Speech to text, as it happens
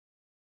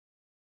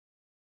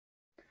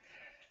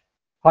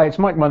Hi, it's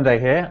Mike Monday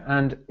here,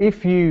 and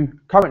if you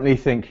currently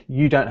think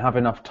you don't have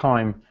enough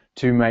time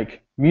to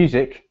make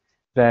music,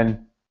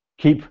 then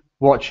keep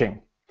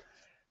watching,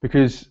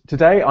 because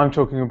today I'm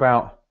talking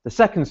about the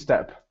second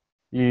step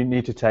you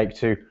need to take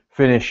to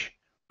finish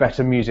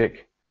better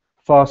music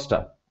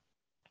faster.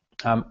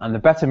 And the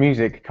better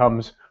music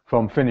comes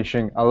from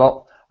finishing a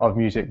lot of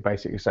music,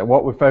 basically. So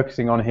what we're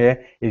focusing on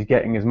here is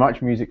getting as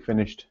much music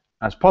finished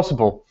as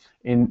possible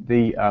in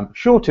the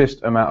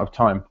shortest amount of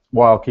time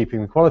while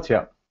keeping the quality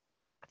up.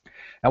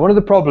 Now, one of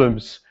the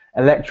problems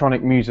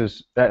electronic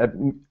music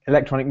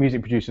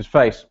producers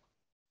face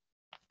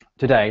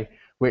today,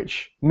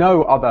 which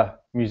no other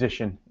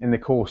musician in the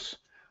course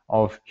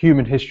of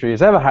human history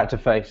has ever had to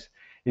face,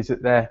 is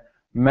that their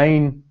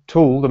main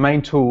tool,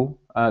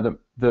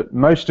 that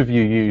most of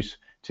you use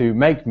to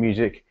make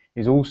music,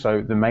 is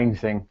also the main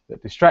thing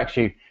that distracts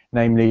you,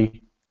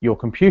 namely your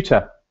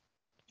computer.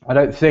 I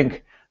don't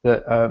think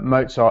that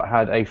Mozart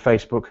had a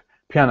Facebook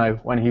piano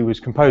when he was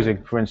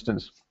composing, for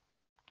instance,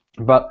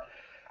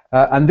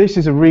 and this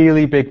is a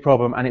really big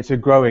problem, and it's a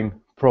growing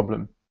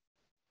problem.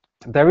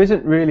 There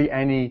isn't really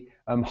any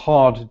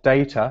hard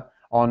data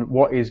on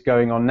what is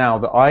going on now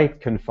that I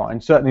can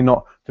find, certainly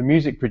not for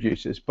music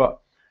producers, but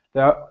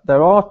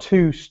there are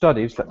two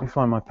studies. Let me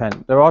find my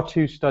pen. There are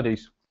two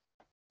studies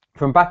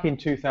from back in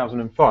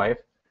 2005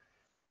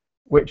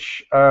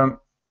 which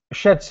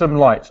shed some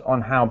light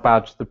on how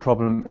bad the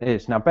problem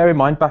is. Now, bear in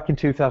mind, back in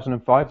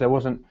 2005 there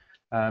wasn't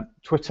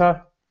Twitter.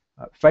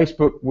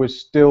 Facebook was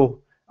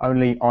still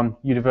only on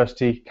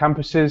university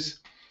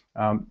campuses.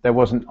 There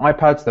wasn't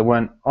iPads, there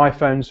weren't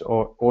iPhones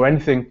or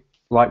anything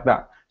like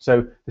that.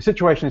 So the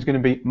situation is going to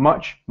be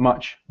much,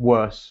 much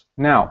worse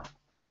now.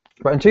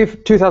 But in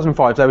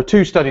 2005 there were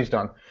two studies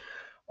done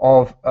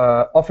of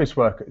office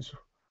workers.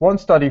 One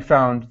study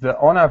found that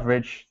on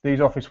average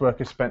these office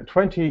workers spent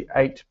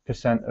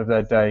 28% of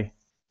their day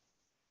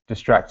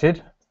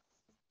distracted,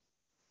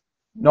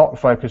 not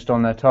focused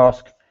on their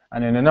task,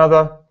 and in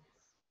another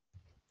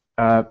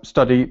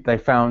study they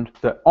found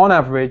that on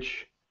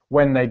average,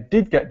 when they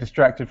did get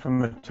distracted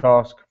from a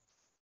task,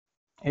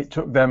 it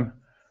took them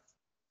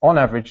on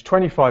average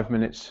 25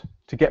 minutes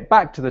to get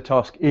back to the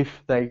task,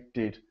 if they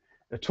did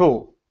at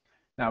all.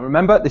 Now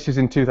remember, this is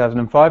in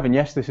 2005, and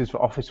yes, this is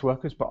for office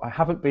workers, but I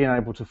haven't been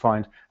able to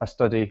find a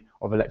study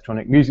of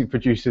electronic music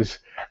producers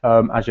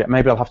as yet.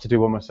 Maybe I'll have to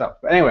do one myself.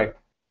 But anyway,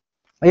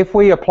 if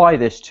we apply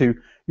this to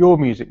your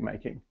music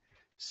making,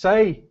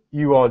 say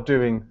you are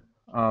doing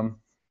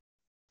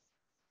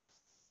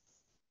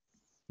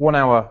 1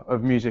 hour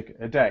of music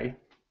a day,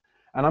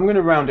 and I'm going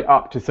to round it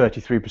up to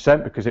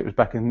 33% because it was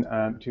back in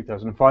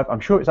 2005. I'm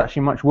sure it's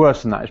actually much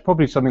worse than that. It's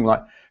probably something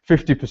like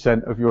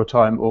 50% of your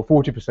time or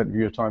 40% of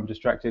your time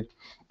distracted.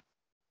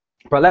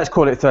 But let's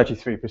call it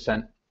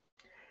 33%.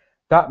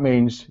 That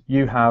means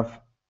you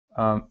have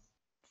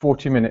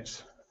 40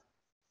 minutes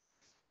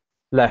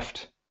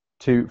left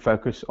to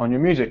focus on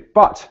your music.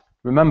 But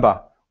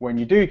remember, when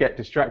you do get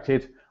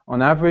distracted,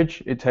 on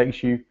average it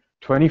takes you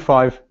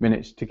 25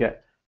 minutes to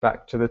get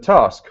back to the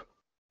task.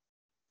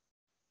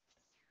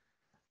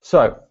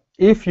 So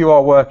if you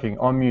are working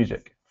on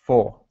music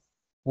for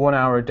 1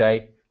 hour a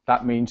day,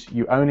 that means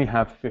you only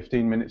have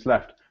 15 minutes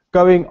left,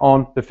 going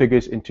on the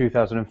figures in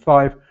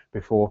 2005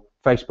 before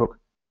Facebook,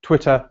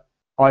 Twitter,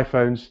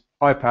 iPhones,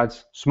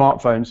 iPads,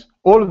 smartphones,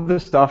 all of the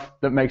stuff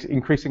that makes it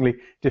increasingly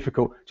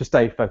difficult to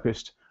stay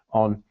focused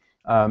on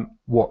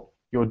what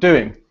you're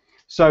doing.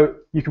 So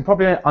you can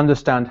probably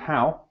understand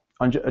how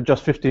on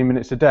just 15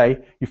 minutes a day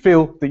you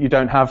feel that you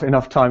don't have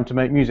enough time to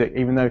make music,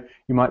 even though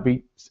you might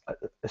be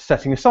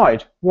setting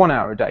aside 1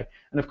 hour a day.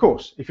 And of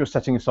course, if you're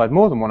setting aside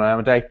more than 1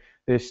 hour a day,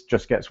 this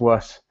just gets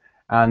worse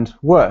and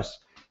worse.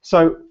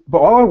 So,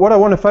 but what I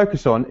want to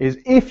focus on is,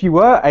 if you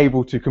were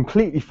able to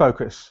completely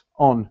focus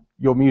on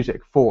your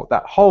music for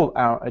that whole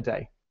hour a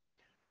day,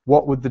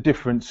 what would the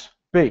difference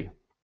be?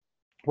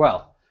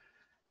 Well,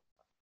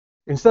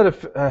 instead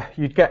of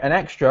you'd get an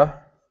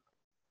extra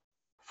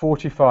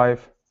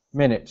 45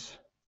 minutes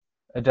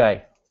a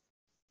day.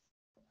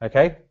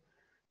 Okay,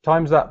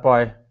 times that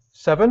by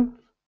 7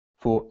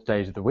 for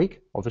days of the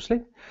week,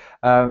 obviously,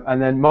 and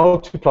then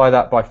multiply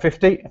that by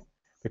 50,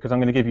 because I'm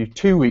going to give you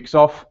 2 weeks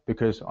off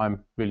because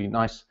I'm really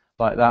nice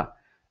like that.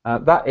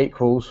 That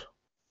equals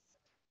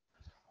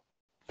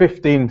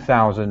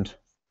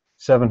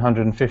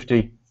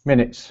 15,750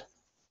 minutes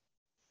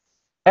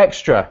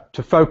extra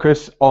to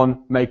focus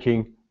on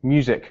making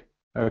music.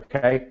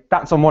 Okay,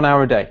 that's on 1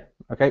 hour a day.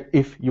 Okay,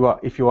 if you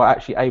are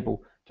actually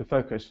able to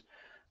focus,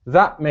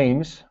 that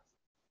means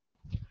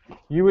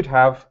you would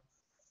have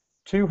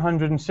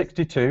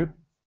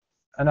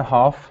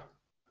 262.5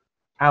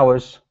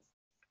 hours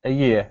a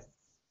year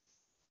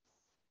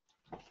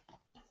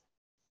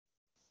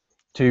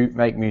to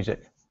make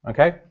music.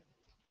 Okay,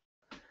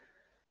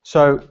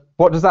 so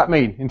what does that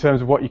mean in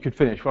terms of what you could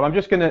finish? Well, I'm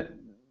just going to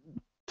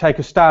take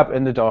a stab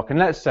in the dark, and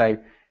let's say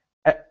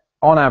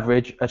on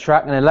average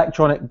an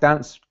electronic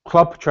dance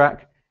club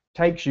track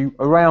takes you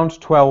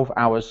around 12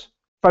 hours,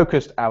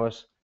 focused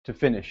hours, to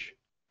finish.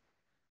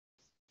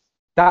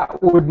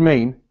 that would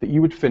mean that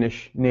you would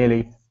finish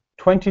nearly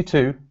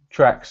 22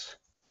 tracks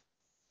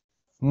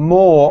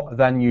more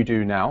than you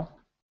do now,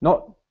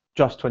 not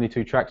just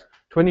 22 tracks,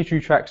 22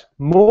 tracks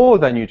more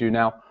than you do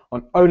now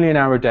on only an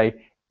hour a day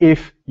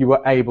if you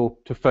were able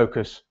to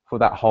focus for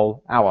that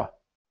whole hour.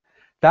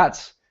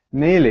 That's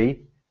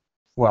nearly,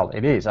 well,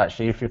 it is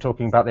actually, if you're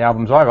talking about the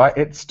albums I write,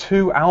 it's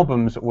 2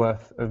 albums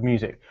worth of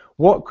music.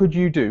 What could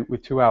you do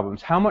with 2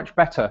 albums? How much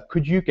better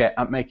could you get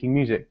at making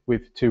music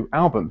with 2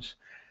 albums?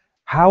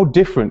 How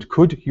different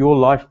could your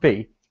life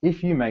be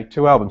if you made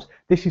 2 albums?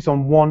 This is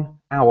on 1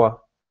 hour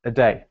a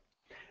day.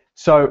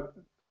 So,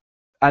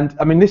 and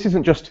I mean, this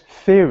isn't just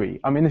theory.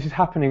 I mean, this is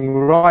happening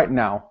right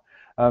now.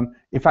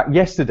 In fact,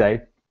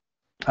 yesterday,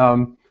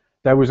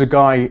 there was a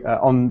guy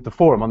on the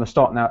forum, on the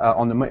Start Now,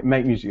 on the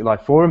Make Music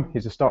Live forum.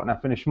 He's a Start Now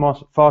Finish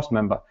Fast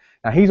member.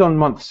 Now, he's on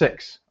month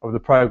 6 of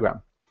the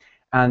program,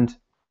 and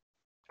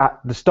at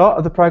the start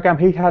of the program,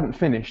 he hadn't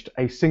finished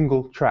a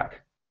single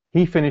track.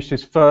 He finished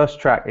his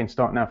first track in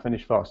Start Now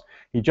Finish Fast.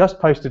 He just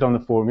posted on the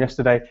forum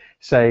yesterday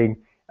saying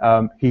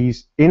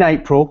he's in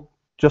April,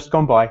 just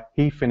gone by,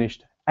 he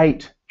finished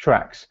 8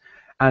 tracks.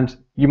 And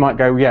you might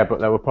go, yeah, but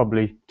they were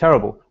probably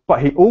terrible.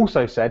 But he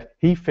also said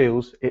he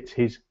feels it's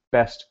his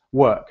best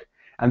work.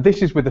 And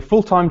this is with a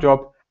full-time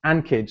job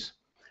and kids.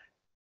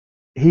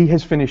 He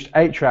has finished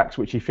 8 tracks,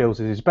 which he feels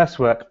is his best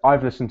work.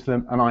 I've listened to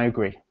them, and I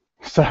agree.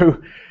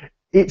 So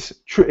it's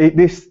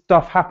this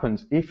stuff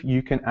happens if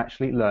you can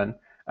actually learn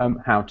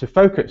how to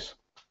focus.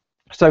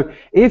 So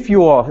if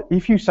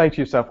you say to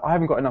yourself, I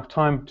haven't got enough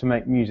time to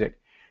make music,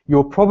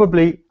 you're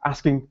probably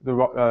asking the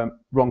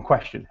wrong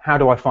question. How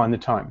do I find the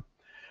time?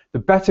 The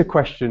better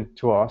question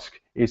to ask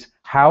is,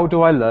 how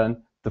do I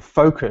learn the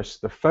focus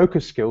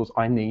skills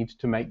I need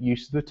to make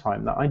use of the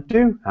time that I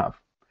do have?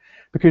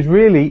 Because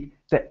really,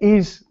 there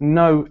is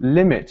no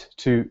limit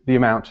to the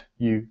amount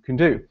you can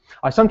do.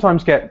 I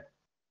sometimes get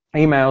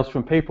emails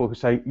from people who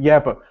say, yeah,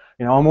 but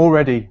you know, I'm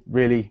already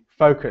really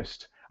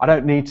focused. I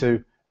don't need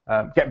to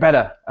get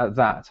better at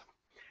that.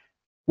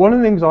 One of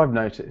the things I've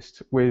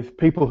noticed with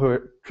people who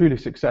are truly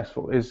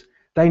successful is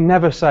they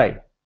never say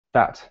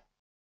that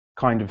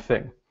kind of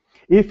thing.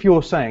 If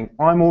you're saying,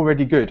 I'm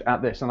already good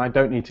at this and I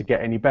don't need to get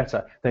any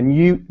better,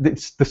 then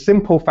the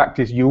simple fact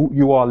is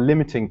you are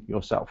limiting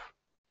yourself.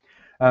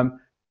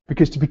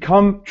 Because to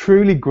become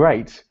truly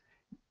great,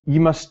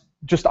 you must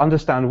just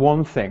understand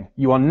one thing.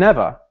 You're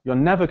never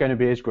going to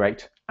be as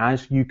great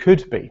as you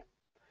could be.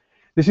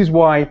 This is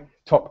why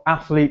top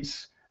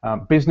athletes,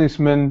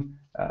 businessmen,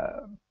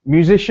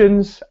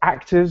 musicians,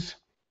 actors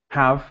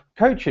have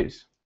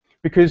coaches,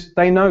 because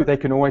they know they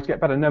can always get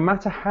better no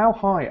matter how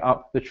high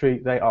up the tree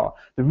they are.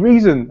 The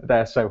reason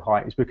they're so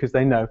high is because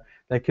they know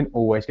they can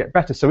always get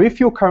better. So if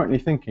you're currently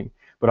thinking,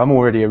 but I'm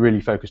already a really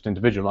focused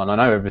individual and I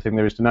know everything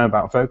there is to know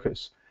about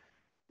focus,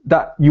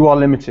 that you are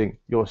limiting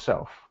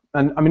yourself.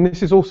 And I mean,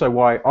 this is also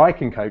why I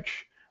can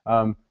coach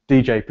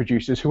DJ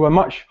producers who are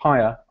much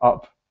higher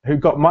up, who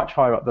got much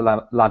higher up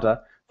the ladder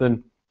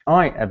than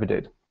I ever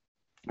did,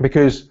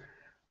 because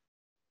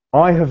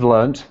I have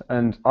learned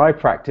and I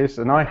practice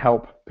and I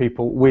help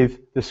people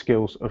with the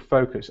skills of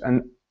focus.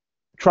 And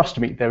trust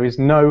me, there is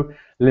no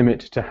limit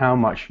to how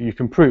much you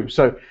can prove.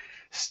 So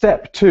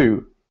step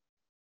 2,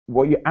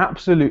 what you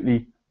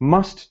absolutely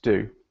must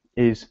do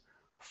is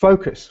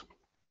focus.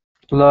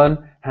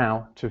 Learn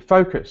how to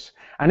focus.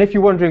 And if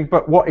you're wondering,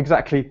 but what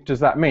exactly does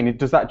that mean?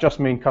 Does that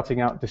just mean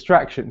cutting out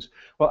distractions?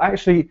 Well,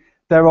 actually,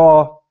 there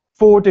are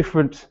 4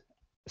 different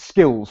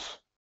skills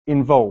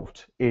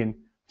involved in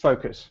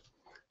focus.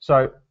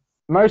 So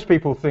most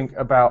people think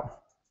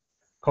about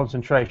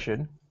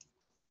concentration,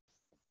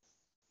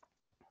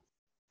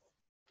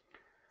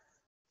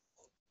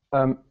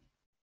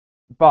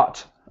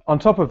 but on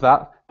top of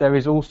that, there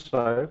is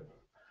also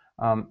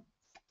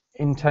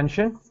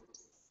intention,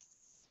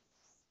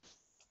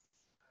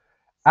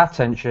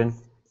 attention,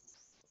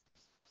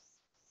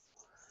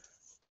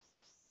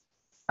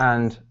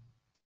 and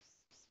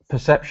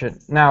perception.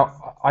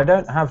 Now, I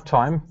don't have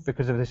time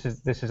because of this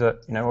is a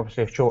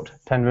obviously a short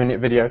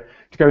 10-minute video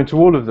to go into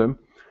all of them,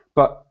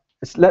 but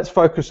let's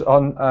focus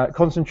on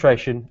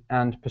concentration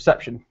and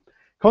perception.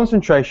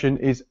 Concentration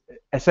is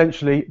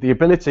essentially the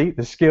ability,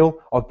 the skill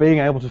of being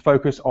able to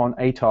focus on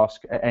a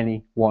task at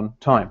any one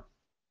time.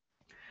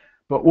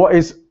 But what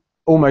is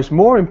almost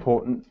more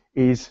important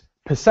is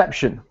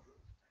perception.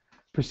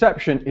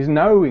 Perception is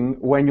knowing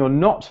when you're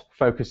not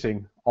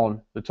focusing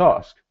on the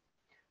task.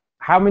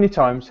 How many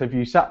times have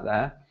you sat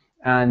there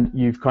and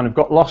you've kind of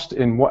got lost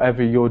in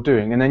whatever you're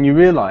doing, and then you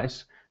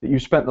realize that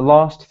you've spent the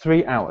last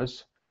 3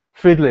 hours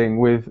fiddling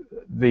with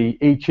the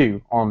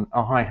EQ on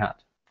a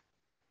hi-hat?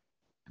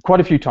 Quite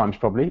a few times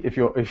probably, if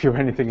you're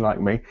anything like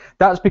me.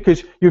 That's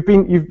because you've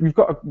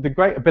got the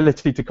great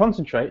ability to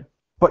concentrate,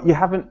 but you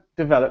haven't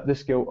developed the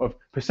skill of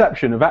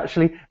perception, of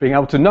actually being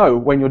able to know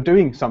when you're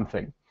doing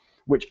something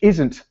which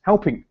isn't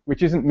helping,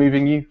 which isn't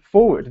moving you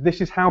forward.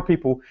 This is how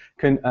people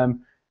can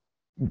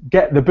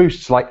get the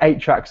boosts like 8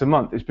 tracks a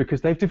month, is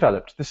because they've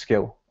developed the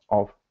skill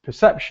of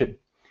perception.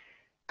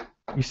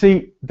 You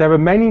see, there are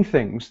many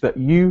things that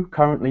you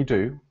currently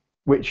do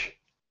which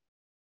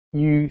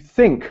you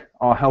think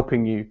are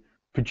helping you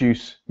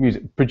produce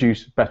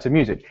better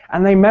music,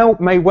 and they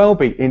may well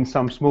be in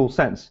some small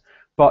sense,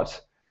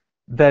 but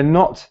they're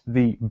not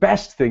the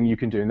best thing you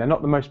can do, and they're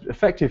not the most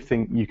effective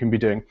thing you can be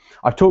doing.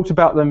 I've talked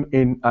about them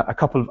in a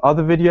couple of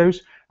other videos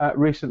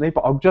recently,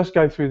 but I'll just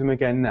go through them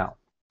again now.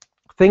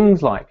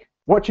 Things like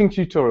watching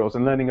tutorials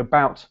and learning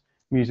about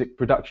music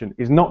production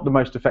is not the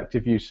most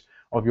effective use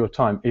of your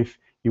time if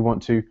you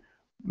want to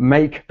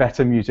make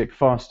better music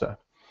faster.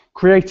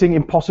 Creating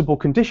impossible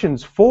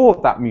conditions for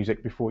that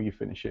music before you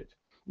finish it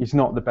is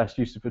not the best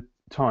use of your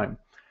time.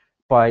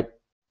 By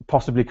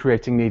possibly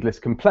creating needless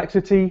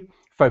complexity,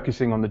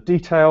 focusing on the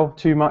detail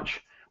too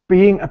much,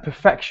 being a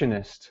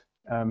perfectionist,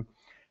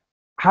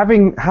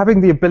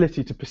 having the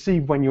ability to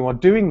perceive when you are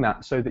doing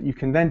that so that you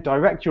can then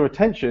direct your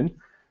attention,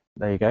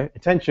 there you go,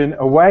 attention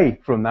away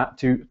from that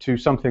to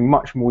something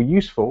much more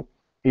useful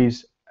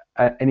is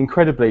an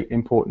incredibly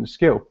important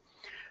skill.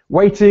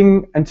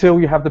 Waiting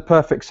until you have the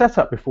perfect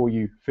setup before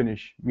you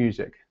finish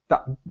music.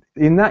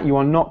 In that you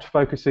are not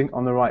focusing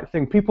on the right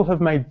thing. People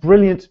have made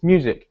brilliant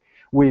music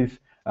with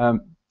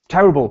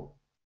terrible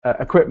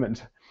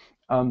equipment.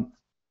 And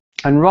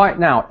right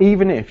now,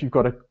 even if you've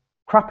got a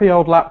crappy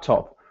old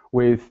laptop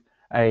with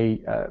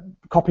a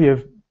copy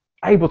of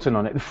Ableton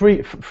on it, the free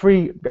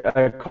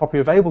copy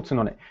of Ableton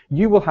on it,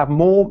 you will have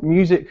more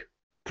music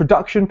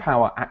production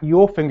power at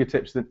your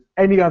fingertips than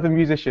any other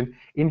musician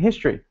in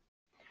history.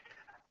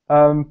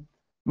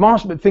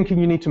 Thinking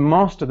you need to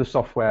master the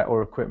software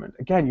or equipment.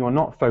 Again, you are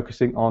not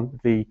focusing on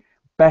the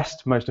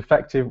best, most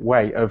effective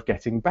way of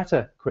getting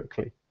better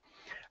quickly.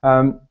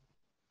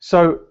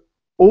 So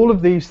all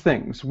of these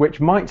things, which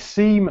might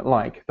seem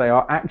like they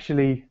are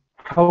actually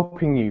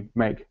helping you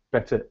make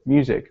better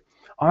music,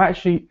 are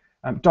actually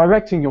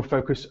directing your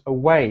focus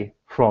away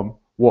from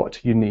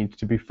what you need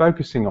to be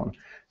focusing on.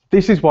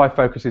 This is why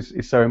focus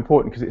is so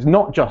important, because it's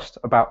not just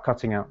about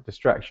cutting out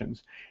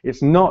distractions.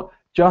 It's not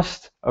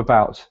just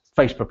about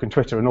Facebook and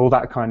Twitter and all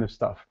that kind of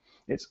stuff.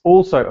 It's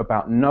also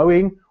about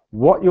knowing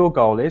what your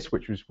goal is,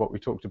 which was what we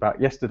talked about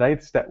yesterday,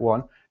 step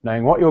one,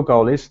 knowing what your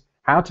goal is,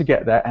 how to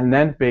get there, and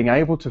then being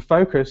able to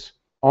focus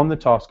on the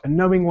task and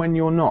knowing when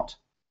you're not.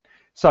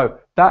 So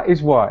that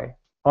is why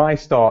I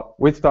start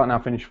with Start Now,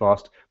 Finish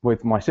Fast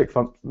with my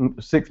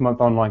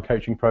six-month online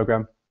coaching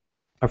program.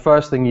 The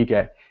first thing you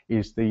get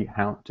is the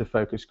How to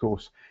Focus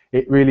course.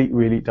 It really,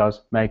 really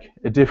does make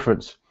a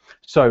difference.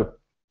 So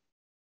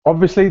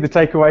obviously the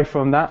takeaway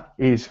from that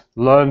is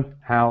learn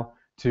how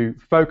to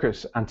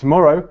focus. And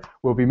tomorrow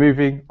we'll be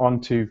moving on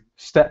to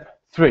step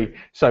 3.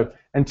 So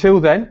until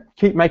then,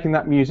 keep making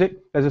that music.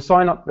 There's a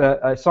sign up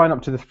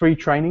to the free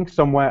training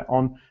somewhere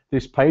on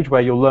this page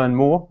where you'll learn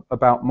more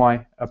about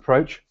my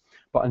approach.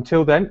 But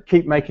until then,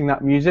 keep making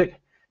that music.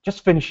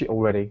 Just finish it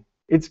already.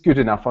 It's good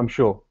enough, I'm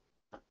sure.